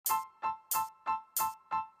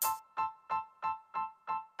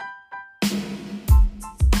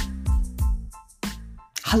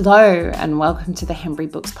Hello and welcome to the Hembury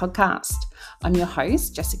Books podcast. I'm your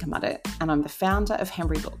host, Jessica Mudditt, and I'm the founder of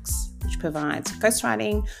Hembury Books, which provides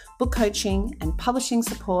ghostwriting, book coaching, and publishing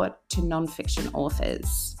support to non-fiction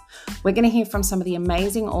authors. We're going to hear from some of the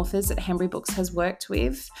amazing authors that Hembury Books has worked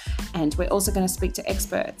with, and we're also going to speak to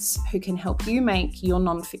experts who can help you make your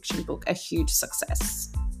non-fiction book a huge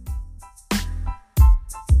success.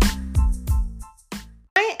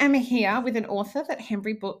 I am here with an author that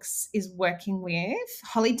Hembury Books is working with.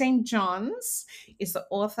 Holly Deane-Johns is the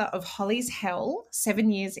author of Holly's Hell, 7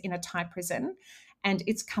 Years in a Thai Prison, and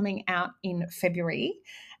it's coming out in February.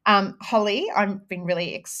 Holly, I've been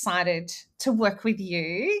really excited to work with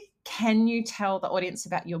you. Can you tell the audience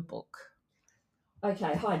about your book?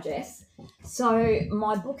 Okay, hi Jess. So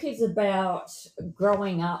my book is about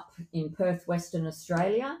growing up in Perth, Western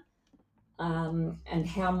Australia, and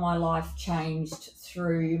how my life changed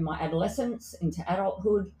through my adolescence into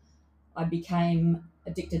adulthood. I became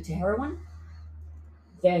addicted to heroin.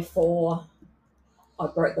 Therefore, I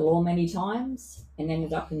broke the law many times and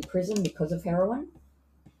ended up in prison because of heroin.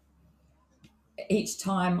 Each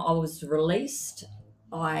time I was released,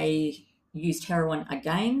 I used heroin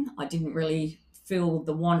again. I didn't really feel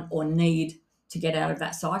the want or need to get out of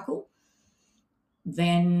that cycle.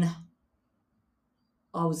 Then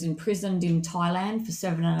I was imprisoned in Thailand for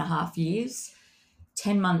 7.5 years.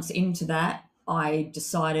 10 months into that, I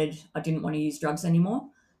decided I didn't want to use drugs anymore.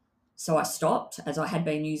 So I stopped, as I had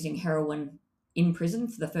been using heroin in prison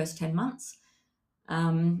for the first 10 months.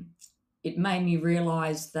 It made me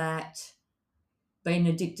realise that being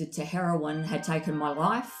addicted to heroin had taken my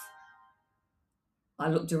life. I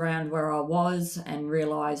looked around where I was and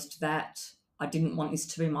realised that I didn't want this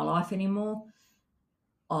to be my life anymore.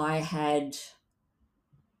 I had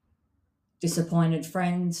disappointed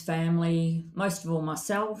friends, family, most of all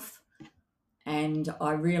myself, and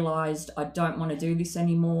I realised I don't want to do this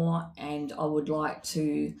anymore, and I would like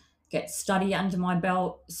to get study under my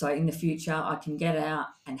belt so in the future I can get out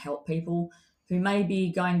and help people who may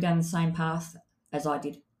be going down the same path as I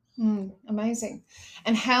did. Amazing.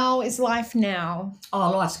 And how is life now?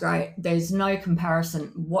 Oh, life's great. There's no comparison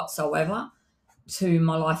whatsoever to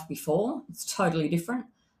my life before. It's totally different.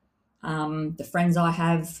 The friends I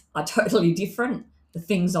have are totally different. The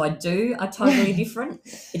things I do are totally different.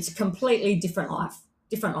 It's a completely different life,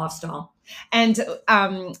 different lifestyle. And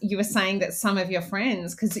you were saying that some of your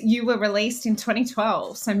friends, because you were released in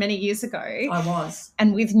 2012, so many years ago. I was.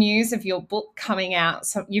 And with news of your book coming out,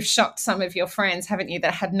 so you've shocked some of your friends, haven't you,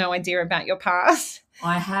 that had no idea about your past?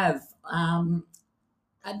 I have.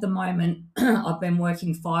 At the moment, I've been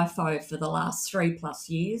working FIFO for the last 3+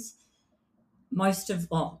 years.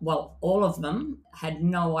 All of them had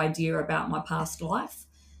no idea about my past life.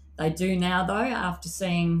 They do now, though, after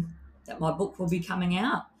seeing that my book will be coming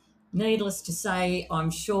out. Needless to say, I'm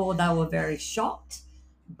sure they were very shocked,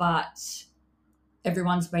 but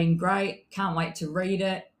everyone's been great. Can't wait to read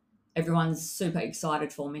it. Everyone's super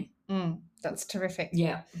excited for me. That's terrific.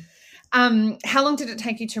 Yeah. How long did it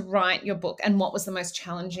take you to write your book, and what was the most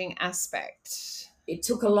challenging aspect? It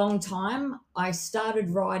took a long time. I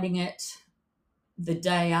started writing it the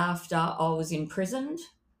day after I was imprisoned.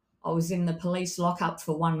 I was in the police lockup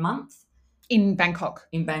for 1 month. In Bangkok?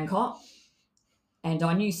 In Bangkok. And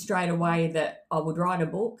I knew straight away that I would write a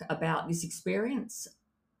book about this experience,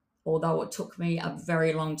 although it took me a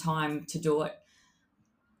very long time to do it.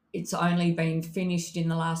 It's only been finished in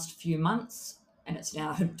the last few months, and it's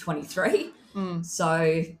now 23.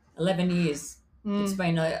 So 11 years. It's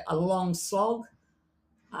been a long slog.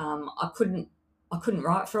 I couldn't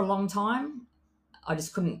write for a long time. I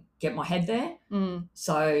just couldn't get my head there.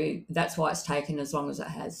 So that's why it's taken as long as it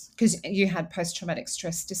has. Because you had post-traumatic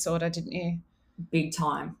stress disorder, didn't you? Big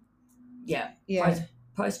time. Yeah. Yeah.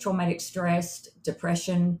 Post-traumatic stress,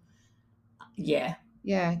 depression. Yeah.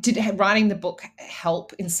 Yeah. Did writing the book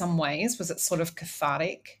help in some ways? Was it sort of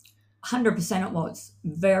cathartic? 100% it was.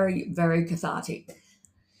 Very, very cathartic.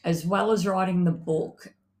 As well as writing the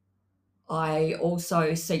book, I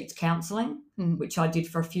also sought counselling, which I did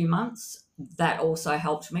for a few months. That also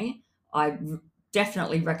helped me. I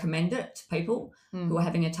definitely recommend it to people who are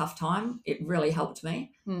having a tough time. It really helped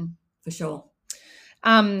me, for sure.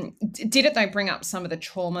 Did it, though, bring up some of the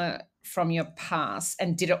trauma from your past,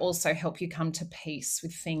 and did it also help you come to peace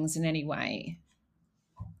with things in any way?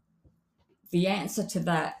 The answer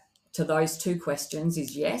to those two questions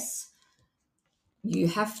is yes. You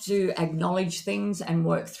have to acknowledge things and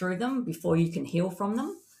work through them before you can heal from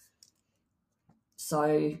them.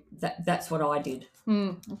 So that's what I did.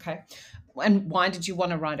 Okay. And why did you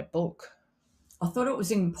want to write a book? I thought it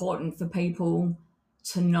was important for people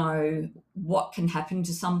to know what can happen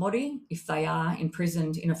to somebody if they are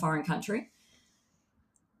imprisoned in a foreign country,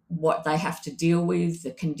 what they have to deal with,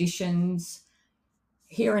 the conditions.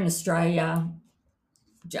 Here in Australia,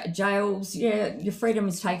 jails, yeah, your freedom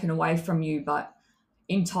is taken away from you, but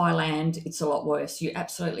in Thailand, it's a lot worse. You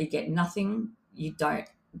absolutely get nothing. You don't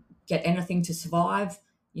get anything to survive.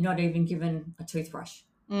 You're not even given a toothbrush.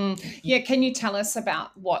 Yeah, can you tell us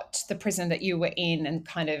about what the prison that you were in and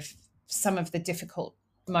kind of some of the difficult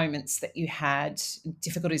moments that you had,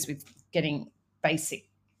 difficulties with getting basic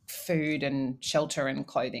food and shelter and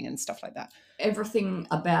clothing and stuff like that? Everything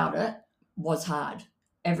about it was hard.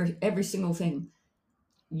 Every single thing.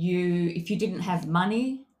 If you didn't have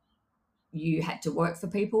money, you had to work for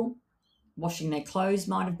people. Washing their clothes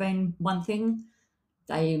might have been one thing.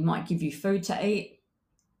 They might give you food to eat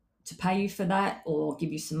to pay you for that, or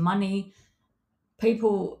give you some money.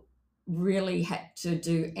 People really had to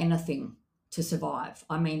do anything to survive.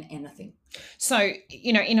 I mean, anything. So,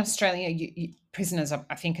 in Australia, prisoners are,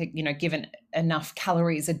 I think, are, given enough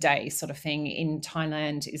calories a day sort of thing. In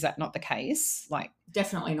Thailand, is that not the case?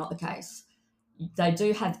 Definitely not the case. They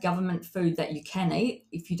do have government food that you can eat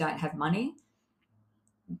if you don't have money,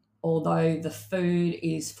 although the food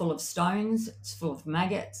is full of stones, it's full of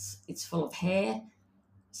maggots, it's full of hair.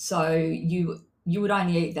 So you would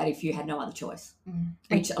only eat that if you had no other choice,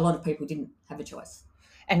 which a lot of people didn't have a choice.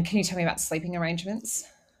 And can you tell me about sleeping arrangements?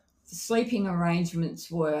 The sleeping arrangements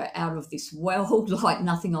were out of this world, like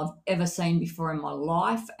nothing I've ever seen before in my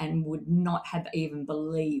life, and would not have even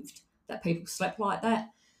believed that people slept like that.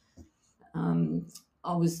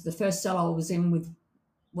 The first cell I was in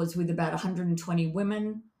was with about 120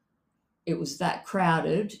 women. It was that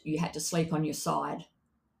crowded, you had to sleep on your side.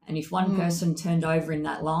 And if one person turned over in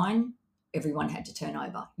that line, everyone had to turn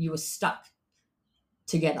over. You were stuck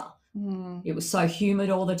together. It was so humid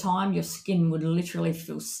all the time, your skin would literally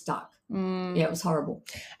feel stuck. Yeah, it was horrible.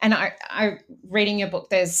 And I reading your book,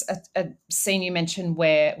 there's a scene you mentioned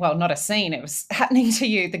where, well, not a scene, it was happening to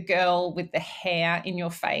you, the girl with the hair in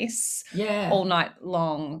your face all night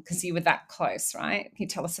long because you were that close, right? Can you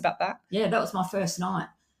tell us about that? Yeah, that was my first night.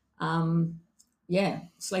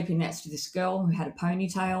 Sleeping next to this girl who had a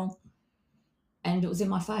ponytail, and it was in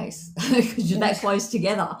my face because you're that close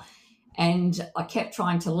together. And I kept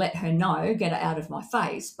trying to let her know, get it out of my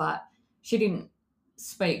face, but she didn't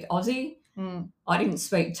speak Aussie. I didn't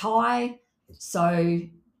speak Thai. So,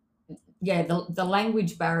 yeah, the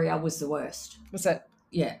language barrier was the worst. Was it?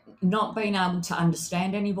 Yeah, not being able to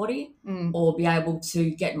understand anybody or be able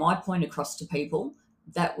to get my point across to people,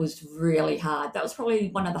 that was really hard. That was probably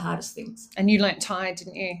one of the hardest things. And you learnt Thai,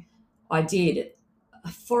 didn't you? I did.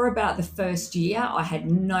 For about the first year, I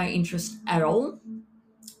had no interest at all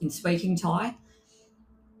in speaking Thai,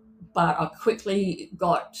 but I quickly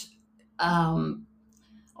got annoyed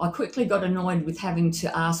with having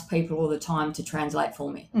to ask people all the time to translate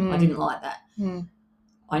for me. I didn't like that.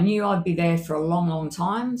 I knew I'd be there for a long, long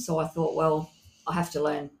time, so I thought, well, I have to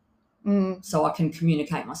learn so I can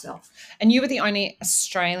communicate myself. And you were the only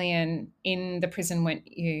Australian in the prison, weren't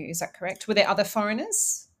you? Is that correct? Were there other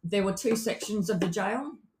foreigners? There were two sections of the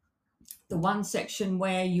jail. The one section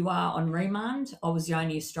where you are on remand, I was the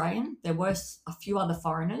only Australian. There were a few other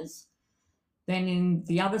foreigners. Then in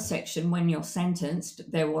the other section, when you're sentenced,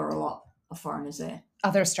 there were a lot of foreigners there.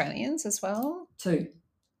 Other Australians as well? Two.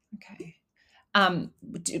 Okay.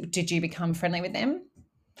 Did you become friendly with them?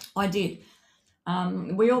 I did.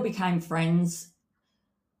 We all became friends,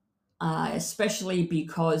 especially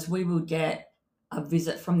because we would get a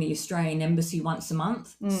visit from the Australian Embassy once a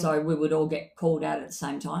month. So we would all get called out at the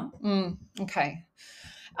same time. Okay.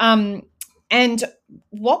 And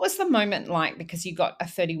what was the moment like? Because you got a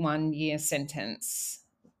 31-year sentence.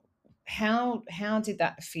 How did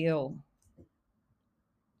that feel?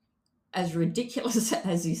 As ridiculous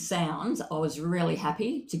as this sounds, I was really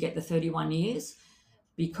happy to get the 31 years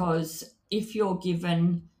because if you're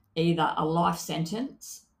given either a life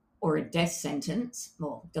sentence or a death sentence,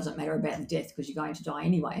 well, it doesn't matter about the death because you're going to die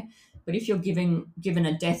anyway, but if you're given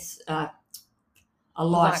a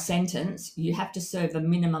life sentence, you have to serve a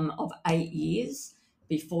minimum of 8 years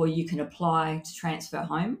before you can apply to transfer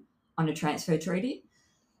home on a transfer treaty.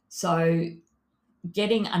 So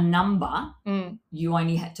getting a number, you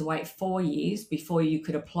only had to wait 4 years before you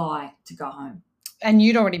could apply to go home. And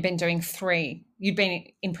you'd already been doing 3. You'd been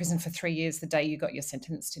in prison for 3 years the day you got your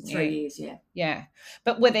sentence, didn't you? 3 years, yeah. Yeah.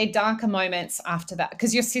 But were there darker moments after that?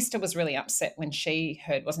 Because your sister was really upset when she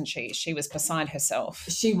heard, wasn't she? She was beside herself.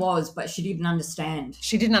 She was, but she didn't understand.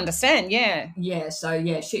 She didn't understand, yeah. Yeah, so,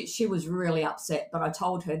 yeah, she was really upset. But I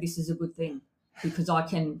told her this is a good thing because I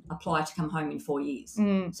can apply to come home in 4 years.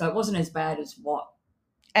 So it wasn't as bad as what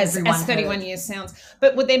As 31 years sounds.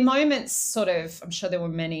 But were there moments sort of, I'm sure there were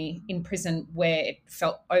many in prison where it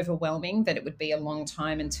felt overwhelming that it would be a long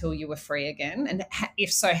time until you were free again? And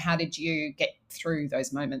if so, how did you get through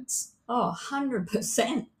those moments? Oh,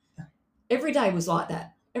 100%. Every day was like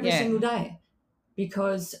that, every single day,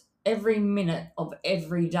 because every minute of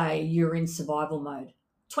every day you're in survival mode,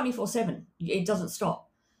 24/7. It doesn't stop.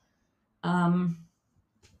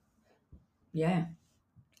 Yeah.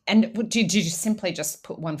 And did you simply just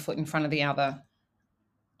put one foot in front of the other?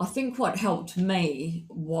 I think what helped me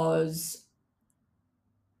was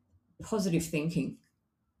positive thinking,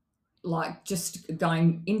 like just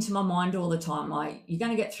going into my mind all the time, like, you're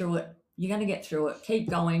going to get through it. You're going to get through it. Keep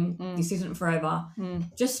going. This isn't forever.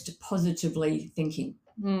 Just positively thinking.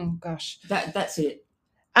 Gosh. That's it.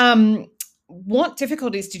 What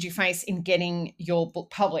difficulties did you face in getting your book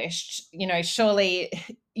published? You know, surely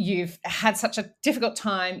you've had such a difficult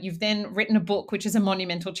time. You've then written a book, which is a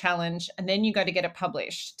monumental challenge, and then you go to get it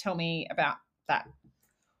published. Tell me about that.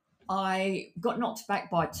 I got knocked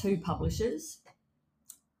back by 2 publishers,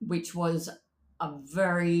 which was a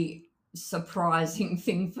very surprising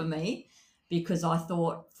thing for me, because I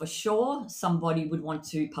thought for sure somebody would want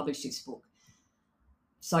to publish this book.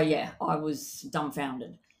 So, yeah, I was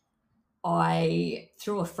dumbfounded. I,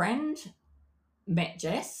 through a friend, met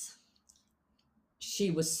Jess.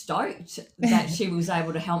 She was stoked that she was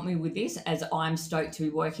able to help me with this, as I'm stoked to be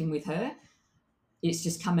working with her. It's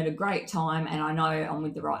just come at a great time, and I know I'm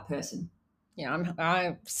with the right person. Yeah,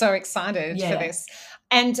 I'm so excited for this.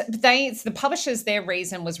 And the publishers, their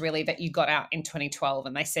reason was really that you got out in 2012,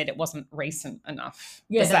 and they said it wasn't recent enough.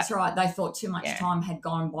 Yeah, that's right. They thought too much time had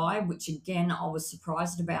gone by, which again I was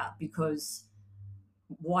surprised about, because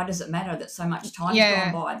why does it matter that so much time's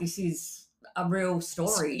gone by? This is a real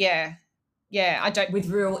story. Yeah, I don't, with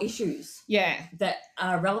real issues. That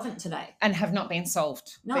are relevant today and have not been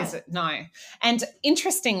solved. No. And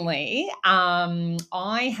interestingly,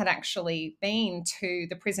 I had actually been to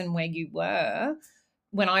the prison where you were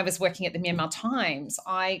when I was working at the Myanmar Times.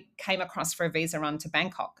 I came across for a visa run to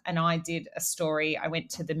Bangkok, and I did a story. I went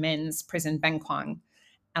to the men's prison, Bang Kwang,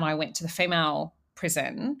 and I went to the female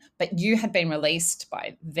prison, but you had been released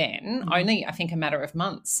by then, only I think a matter of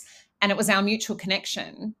months. And it was our mutual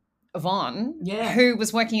connection, Yvonne, who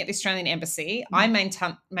was working at the Australian Embassy. I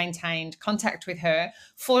maintained contact with her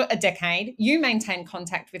for a decade. You maintained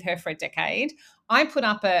contact with her for a decade. I put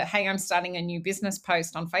up a, hey, I'm starting a new business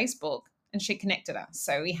post on Facebook, and she connected us.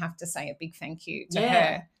 So we have to say a big thank you to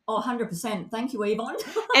her. Oh, 100%. Thank you, Yvonne.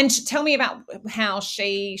 And tell me about how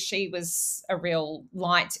she was a real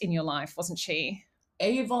light in your life, wasn't she?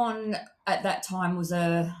 Yvonne at that time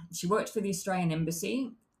she worked for the Australian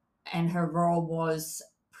Embassy, and her role was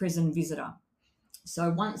prison visitor. So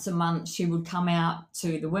once a month she would come out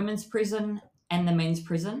to the women's prison and the men's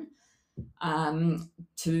prison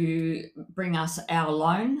to bring us our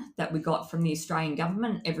loan that we got from the Australian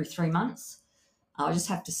government every 3 months. I just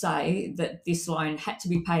have to say that this loan had to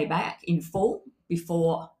be paid back in full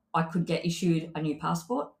before I could get issued a new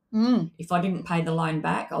passport. If I didn't pay the loan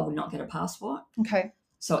back, I would not get a passport. Okay.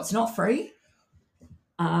 So it's not free.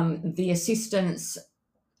 The assistance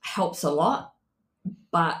helps a lot,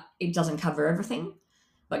 but it doesn't cover everything.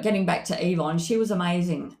 But getting back to Yvonne, she was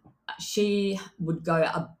amazing. She would go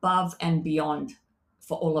above and beyond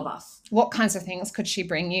for all of us. What kinds of things could she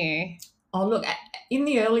bring you? Oh, look, in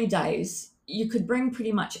the early days, you could bring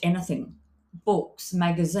pretty much anything. Books,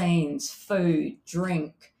 magazines, food,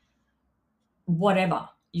 drink, whatever.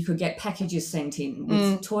 You could get packages sent in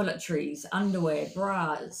with toiletries, underwear,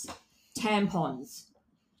 bras, tampons.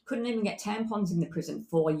 Couldn't even get tampons in the prison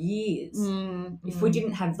for years. If we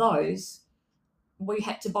didn't have those, we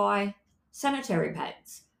had to buy sanitary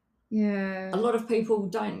pads. Yeah. A lot of people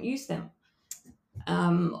don't use them.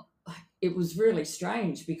 It was really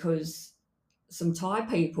strange because some Thai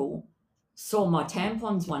people saw my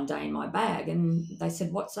tampons one day in my bag and they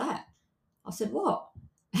said, "What's that?" I said, "What?"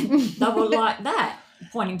 And they were like that,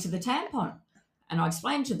 pointing to the tampon. And I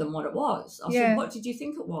explained to them what it was. I said, "What did you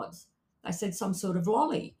think it was?" They said, "Some sort of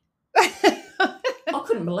lolly." I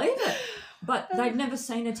couldn't believe it. But they'd never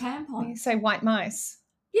seen a tampon. You say white mice.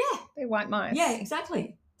 Yeah. They're white mice. Yeah,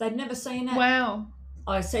 exactly. They'd never seen it. Wow.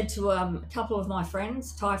 I said to a couple of my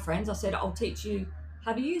friends, Thai friends, I said, "I'll teach you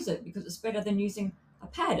how to use it because it's better than using a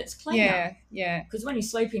pad. It's cleaner." Yeah. Because when you're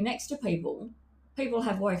sleeping next to people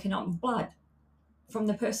have woken up with blood from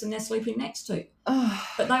the person they're sleeping next to. Oh.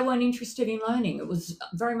 But they weren't interested in learning. It was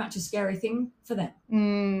very much a scary thing for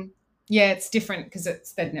them. Yeah, it's different because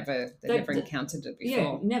they've never encountered it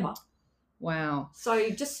before. Yeah, never. Wow. So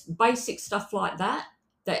just basic stuff like that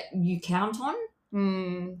you count on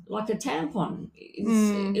like a tampon.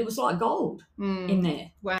 It was like gold in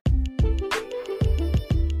there. Wow.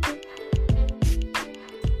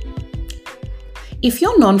 If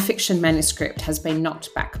your non-fiction manuscript has been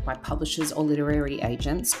knocked back by publishers or literary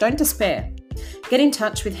agents, don't despair. Get in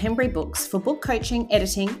touch with Hembury Books for book coaching,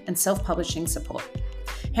 editing, and self-publishing support.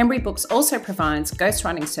 Hembury Books also provides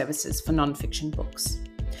ghostwriting services for non-fiction books.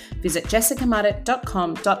 Visit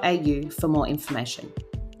jessicamudditt.com.au for more information.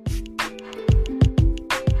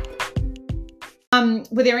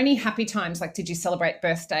 Were there any happy times? Like, did you celebrate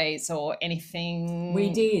birthdays or anything?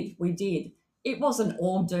 We did. It wasn't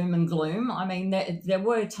all doom and gloom. I mean, there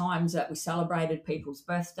were times that we celebrated people's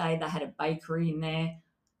birthday. They had a bakery in there,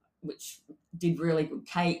 which did really good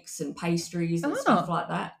cakes and pastries and stuff like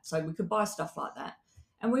that. So we could buy stuff like that.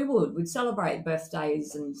 And we'd celebrate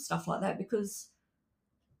birthdays and stuff like that because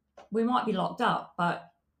we might be locked up,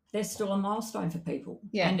 but there's still a milestone for people.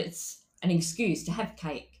 Yeah. And it's an excuse to have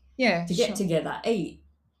cake. Yeah. To get together, eat.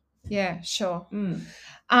 Yeah, sure.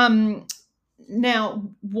 Now,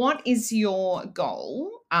 what is your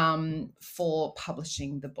goal for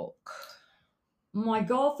publishing the book? My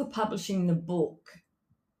goal for publishing the book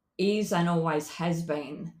is and always has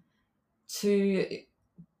been to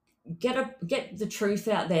get the truth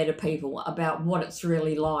out there to people about what it's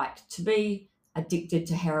really like to be addicted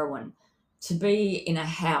to heroin, to be in a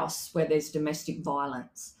house where there's domestic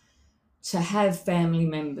violence, to have family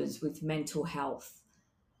members with mental health,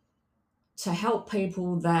 to help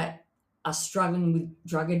people that are struggling with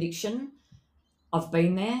drug addiction. I've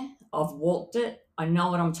been there. I've walked it. I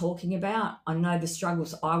know what I'm talking about. I know the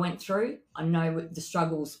struggles I went through. I know the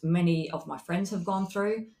struggles many of my friends have gone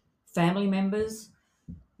through, family members.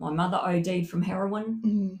 My mother OD'd from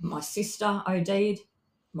heroin. My sister OD'd.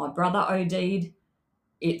 My brother OD'd.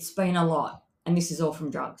 It's been a lot. And this is all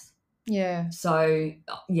from drugs. Yeah. So,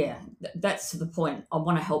 yeah, that's the point. I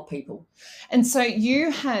want to help people. And so you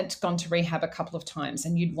had gone to rehab a couple of times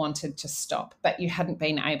and you'd wanted to stop, but you hadn't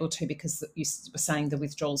been able to because you were saying the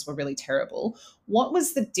withdrawals were really terrible. What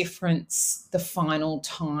was the difference the final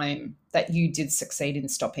time that you did succeed in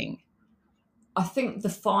stopping? I think the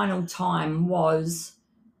final time was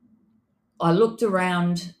I looked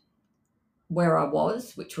around where I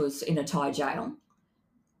was, which was in a Thai jail.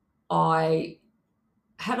 I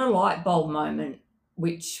had a light bulb moment,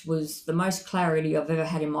 which was the most clarity I've ever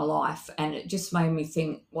had in my life, and it just made me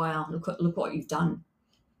think, wow, look what you've done.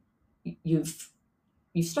 You've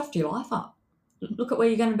stuffed your life up. Look at where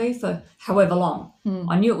you're going to be for however long.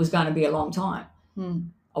 I knew it was going to be a long time.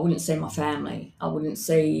 I wouldn't see my family. I wouldn't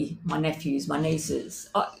see my nephews, my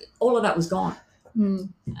nieces. All of that was gone.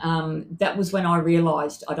 That was when I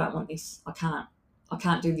realised I don't want this. I can't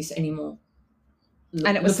do this anymore.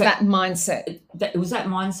 And it was that mindset. It was that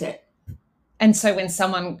mindset. And so when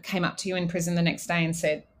someone came up to you in prison the next day and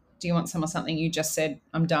said, do you want some or something, you just said,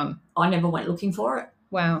 I'm done. I never went looking for it.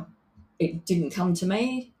 Wow. It didn't come to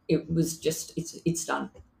me. It was just, it's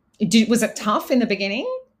done. Was it tough in the beginning?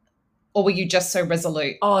 Or were you just so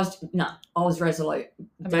resolute? I was resolute.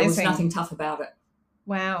 Amazing. There was nothing tough about it.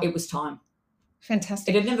 Wow. It was time.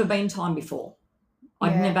 Fantastic. It had never been time before.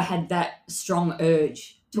 I'd never had that strong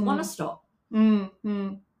urge to want to stop.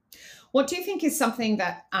 What do you think is something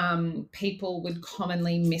that people would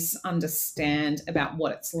commonly misunderstand about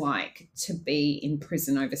what it's like to be in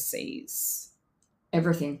prison overseas?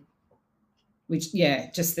 Everything. Which,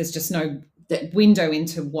 there's just no window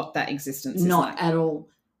into what that existence is like. Not at all.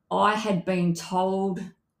 I had been told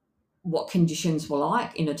what conditions were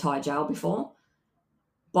like in a Thai jail before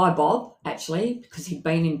by Bob, actually, because he'd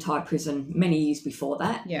been in Thai prison many years before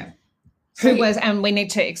that. Yeah. And we need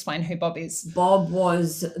to explain who Bob is. Bob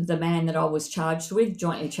was the man that I was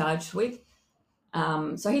jointly charged with.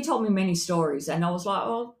 So he told me many stories and I was like,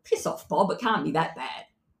 oh, piss off, Bob. It can't be that bad.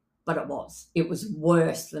 But it was. It was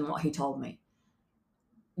worse than what he told me.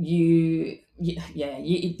 You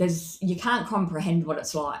can't comprehend what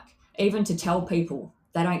it's like. Even to tell people,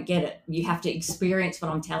 they don't get it. You have to experience what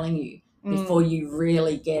I'm telling you before you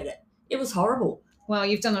really get it. It was horrible. Well,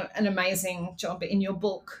 you've done an amazing job in your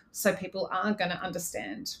book, so people are going to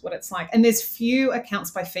understand what it's like. And there's few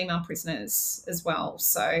accounts by female prisoners as well,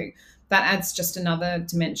 so that adds just another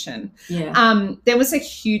dimension. Yeah. There was a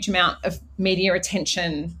huge amount of media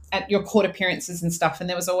attention at your court appearances and stuff, and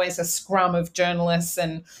there was always a scrum of journalists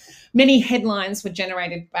and many headlines were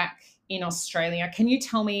generated back in Australia. Can you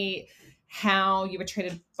tell me how you were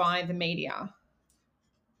treated by the media?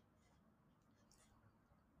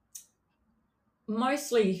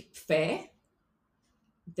 Mostly fair.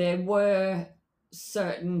 There were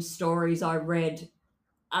certain stories I read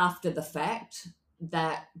after the fact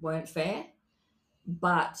that weren't fair,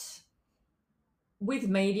 but With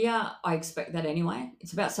media, I expect that anyway.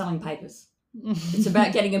 It's about selling papers. It's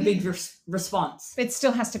about getting a big response. It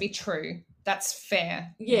still has to be true. That's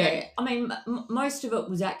fair. Yeah. I mean, most of it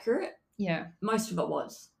was accurate. Yeah. Most of it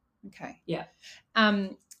was. Okay. Yeah.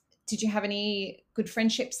 Did you have any good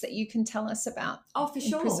friendships that you can tell us about? Oh, for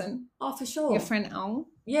sure. Prison? Oh, for sure. Your friend Ong?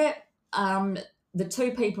 Yeah. The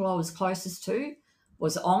two people I was closest to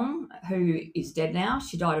was Ong, who is dead now.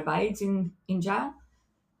 She died of AIDS in jail.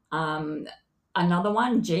 Another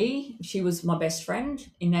one, G, she was my best friend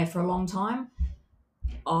in there for a long time.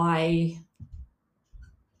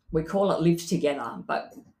 We call it lived together,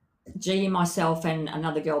 but G, myself, and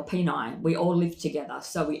another girl, P9, we all lived together.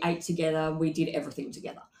 So we ate together, we did everything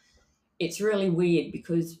together. It's really weird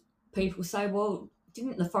because people say, well,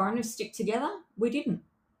 didn't the foreigners stick together? We didn't.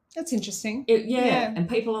 That's interesting. Yeah. And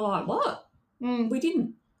people are like, what? Mm. We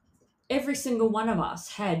didn't. Every single one of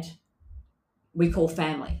us we call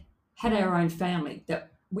family, had our own family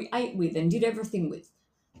that we ate with and did everything with.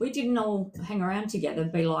 We didn't all hang around together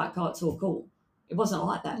and be like, oh, it's all cool. It wasn't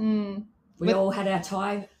like that. We all had our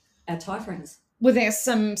Thai friends. Were there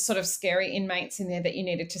some sort of scary inmates in there that you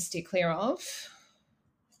needed to steer clear of?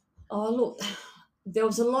 Oh, look, there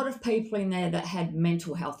was a lot of people in there that had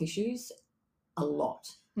mental health issues, a lot.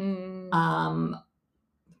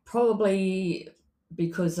 Probably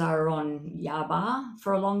because they were on Yaba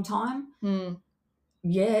for a long time.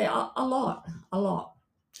 Yeah, a lot.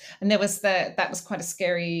 And that was quite a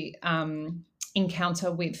scary encounter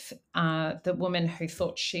with the woman who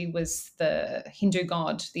thought she was the Hindu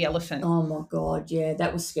god, the elephant. Oh my God, yeah,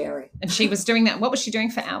 that was scary. And she was doing that. What was she doing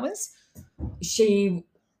for hours? She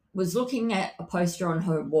was looking at a poster on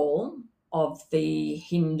her wall of the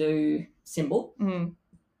Hindu symbol.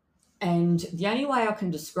 And the only way I can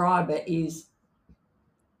describe it is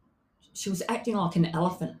she was acting like an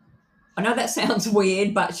elephant. I know that sounds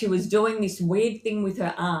weird, but she was doing this weird thing with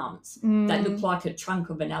her arms that looked like a trunk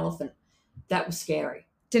of an elephant. That was scary.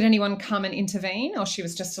 Did anyone come and intervene, or she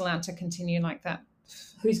was just allowed to continue like that?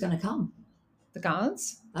 Who's going to come? The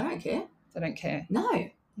guards? They don't care. They don't care? No.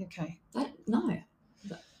 Okay. No.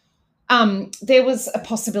 There was a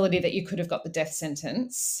possibility that you could have got the death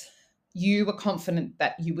sentence. You were confident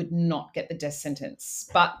that you would not get the death sentence,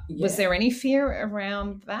 but was there any fear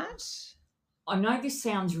around that? I know this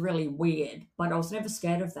sounds really weird, but I was never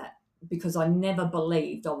scared of that because I never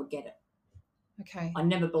believed I would get it. Okay. I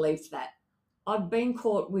never believed that. I'd been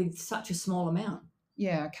caught with such a small amount.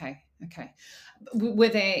 Yeah, okay. Were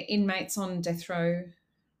there inmates on death row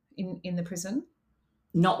in the prison?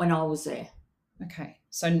 Not when I was there. Okay.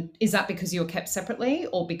 So is that because you were kept separately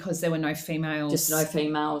or because there were no females? Just no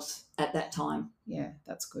females at that time. Yeah,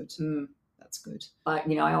 that's good. That's good. But,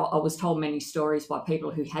 I was told many stories by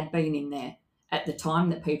people who had been in there at the time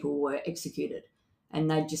that people were executed, and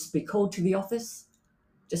they'd just be called to the office,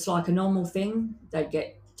 just like a normal thing. They'd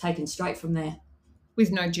get taken straight from there.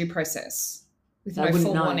 With no due process? With no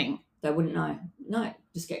full warning? They wouldn't know. No,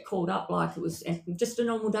 just get called up like it was just a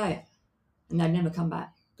normal day, and they'd never come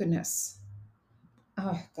back. Goodness.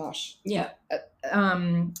 Oh, gosh. Yeah.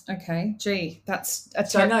 Okay. Gee, that's...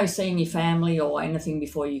 So no seeing your family or anything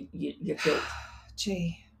before you're killed.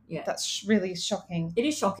 Gee. Yeah. That's really shocking. It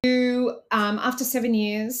is shocking. You, after 7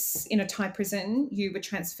 years in a Thai prison, you were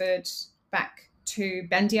transferred back to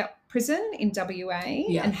Bandiat prison in WA.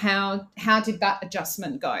 Yeah. And how did that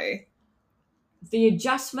adjustment go? The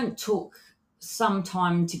adjustment took some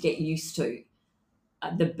time to get used to.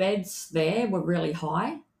 The beds there were really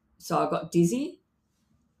high, so I got dizzy.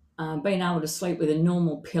 Being able to sleep with a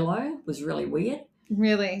normal pillow was really weird.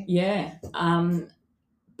 Really? Yeah.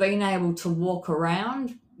 Being able to walk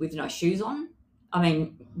around with no shoes on. I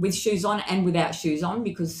mean, with shoes on and without shoes on,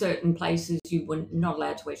 because certain places you were not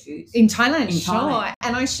allowed to wear shoes. In Thailand, sure.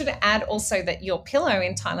 And I should add also that your pillow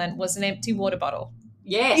in Thailand was an empty water bottle.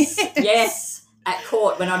 Yes, yes. At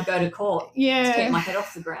court, when I'd go to court. Yeah. To keep my head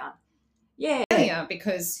off the ground. Yeah.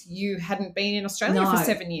 Because you hadn't been in Australia for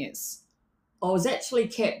 7 years. I was actually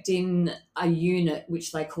kept in a unit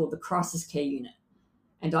which they call the crisis care unit.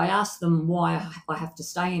 And I asked them why I have to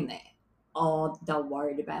stay in there. Oh, they're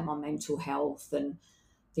worried about my mental health and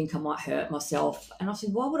think I might hurt myself. And I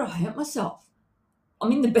said, why would I hurt myself?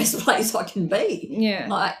 I'm in the best place I can be. Yeah.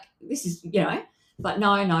 Like, this is, but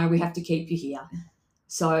no, we have to keep you here.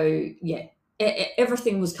 So, yeah,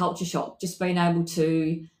 everything was culture shock. Just being able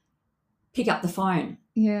to pick up the phone,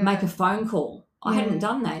 make a phone call. I hadn't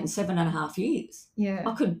done that in 7.5 years. Yeah.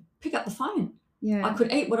 I could pick up the phone. Yeah. I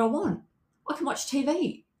could eat what I want. I can watch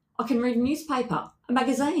TV. I can read a newspaper, a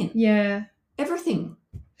magazine. Yeah. Everything.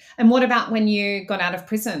 And what about when you got out of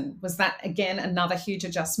prison? Was that, again, another huge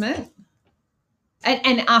adjustment?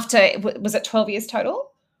 And after, was it 12 years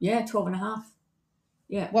total? Yeah, 12 and a half.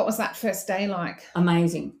 Yeah. What was that first day like?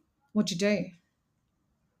 Amazing. What'd you do?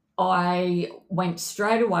 I went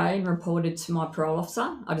straight away and reported to my parole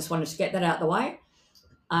officer. I just wanted to get that out of the way.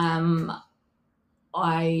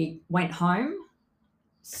 I went home.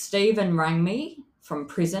 Stephen rang me from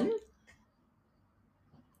prison.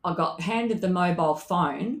 I got handed the mobile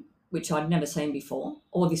phone, which I'd never seen before.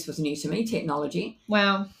 All this was new to me, technology.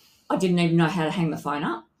 Wow. I didn't even know how to hang the phone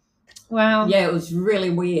up. Wow. Yeah, it was really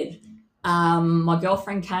weird. My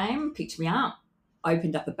girlfriend came, picked me up,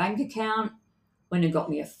 opened up a bank account, went and got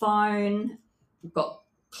me a phone, got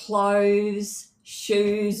clothes,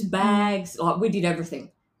 shoes, bags. Like, we did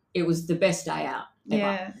everything. It was the best day out ever.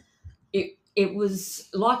 Yeah. It was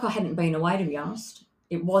like I hadn't been away, to be honest.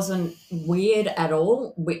 It wasn't weird at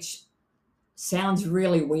all, which sounds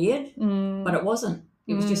really weird, but it wasn't.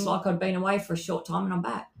 It was just like I'd been away for a short time and I'm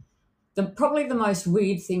back. Probably the most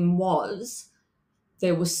weird thing was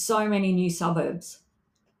there were so many new suburbs.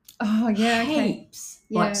 Oh, yeah. Heaps.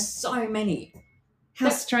 Okay. Like so many. How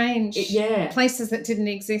strange. Yeah. Places that didn't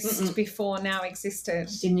exist before now existed.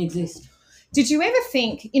 Didn't exist. Did you ever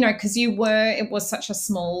think, because it was such a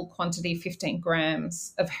small quantity, 15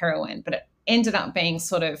 grams of heroin, but it ended up being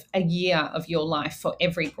sort of a year of your life for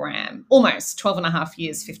every gram, almost 12 and a half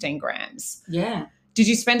years, 15 grams. Yeah. Did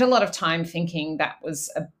you spend a lot of time thinking that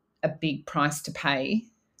was a big price to pay?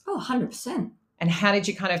 Oh, 100%. And how did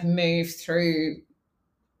you kind of move through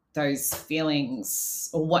those feelings,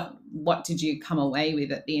 or what did you come away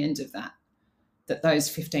with at the end of that those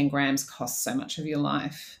 15 grams cost so much of your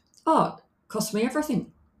life? Oh, it cost me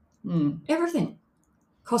everything. Everything.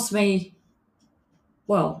 Cost me,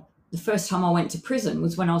 well, the first time I went to prison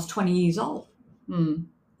was when I was 20 years old.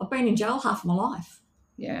 I've been in jail half my life.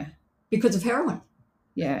 Yeah. Because of heroin.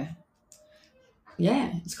 Yeah.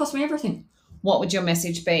 Yeah, it's cost me everything. What would your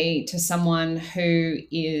message be to someone who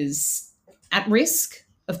is at risk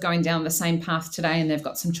of going down the same path today and they've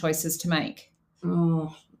got some choices to make?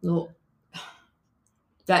 Oh, look,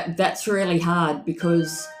 that's really hard,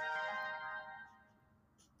 because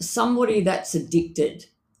somebody that's addicted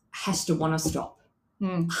has to want to stop.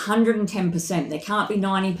 110%. There can't be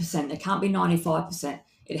 90%. There can't be 95%.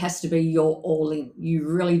 It has to be you're all in. You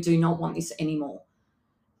really do not want this anymore.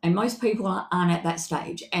 And most people aren't at that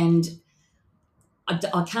stage. And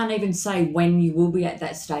I can't even say when you will be at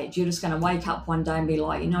that stage. You're just going to wake up one day and be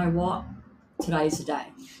like, you know what? Today's the day.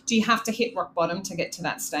 Do you have to hit rock bottom to get to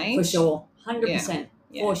that stage? For sure. 100%.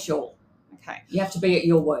 Yeah. For sure. Okay. You have to be at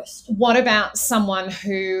your worst. What about someone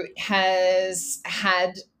who has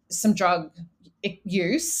had some drug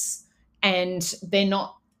use and they're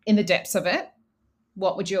not in the depths of it?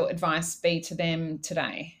 What would your advice be to them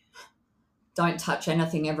today? Don't touch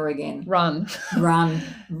anything ever again. Run.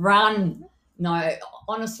 Run. No,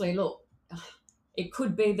 honestly, look, it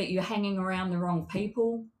could be that you're hanging around the wrong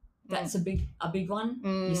people. That's a big one.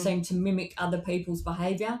 You seem to mimic other people's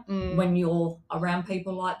behaviour when you're around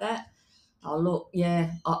people like that. Oh, look,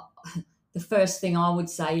 yeah. The first thing I would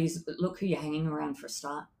say is look who you're hanging around for a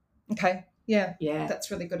start. Okay. Yeah. Yeah.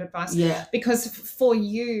 That's really good advice. Yeah. Because for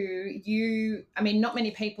you, I mean, not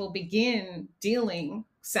many people begin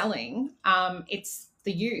selling. It's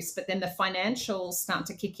the use, but then the financials start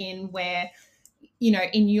to kick in where,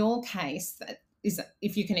 in your case, that is,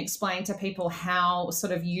 if you can explain to people how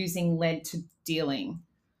sort of using led to dealing.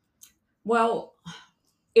 Well,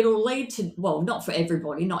 it'll lead to, well, not for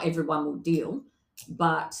everybody, not everyone will deal,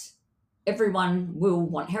 but everyone will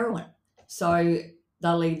want heroin. So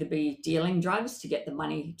they'll either be dealing drugs to get the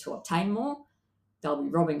money to obtain more, they'll be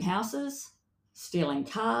robbing houses, stealing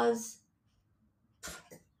cars,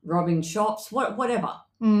 robbing shops, whatever.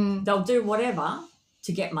 They'll do whatever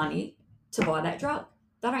to get money to buy that drug.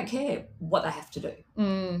 They don't care what they have to do.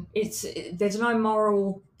 There's no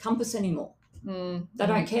moral compass anymore. They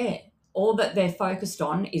don't care. All that they're focused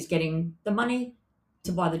on is getting the money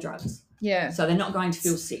to buy the drugs. Yeah. So they're not going to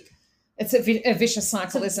feel sick. It's a vicious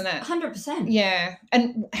cycle, isn't it? 100%. Yeah.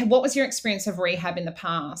 And what was your experience of rehab in the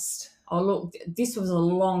past? Oh, look, this was a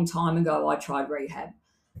long time ago I tried rehab.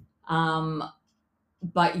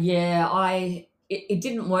 But, yeah, it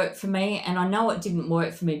didn't work for me, and I know it didn't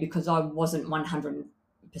work for me because I wasn't 100%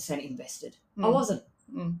 invested. I wasn't.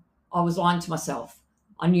 I was lying to myself.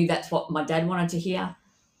 I knew that's what my dad wanted to hear.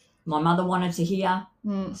 My mother wanted to hear.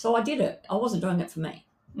 So I did it. I wasn't doing it for me.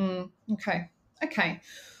 Okay.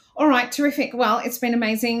 All right, terrific. Well, it's been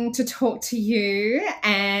amazing to talk to you,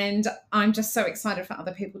 and I'm just so excited for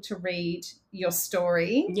other people to read your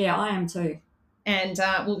story. Yeah, I am too. And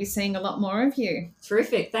we'll be seeing a lot more of you.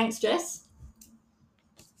 Terrific. Thanks, Jess.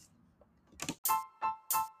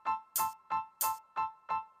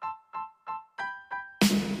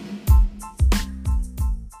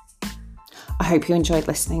 hope you enjoyed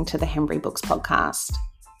listening to the Hembury Books podcast.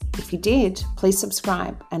 If you did, please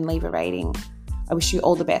subscribe and leave a rating. I wish you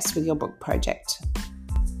all the best with your book project.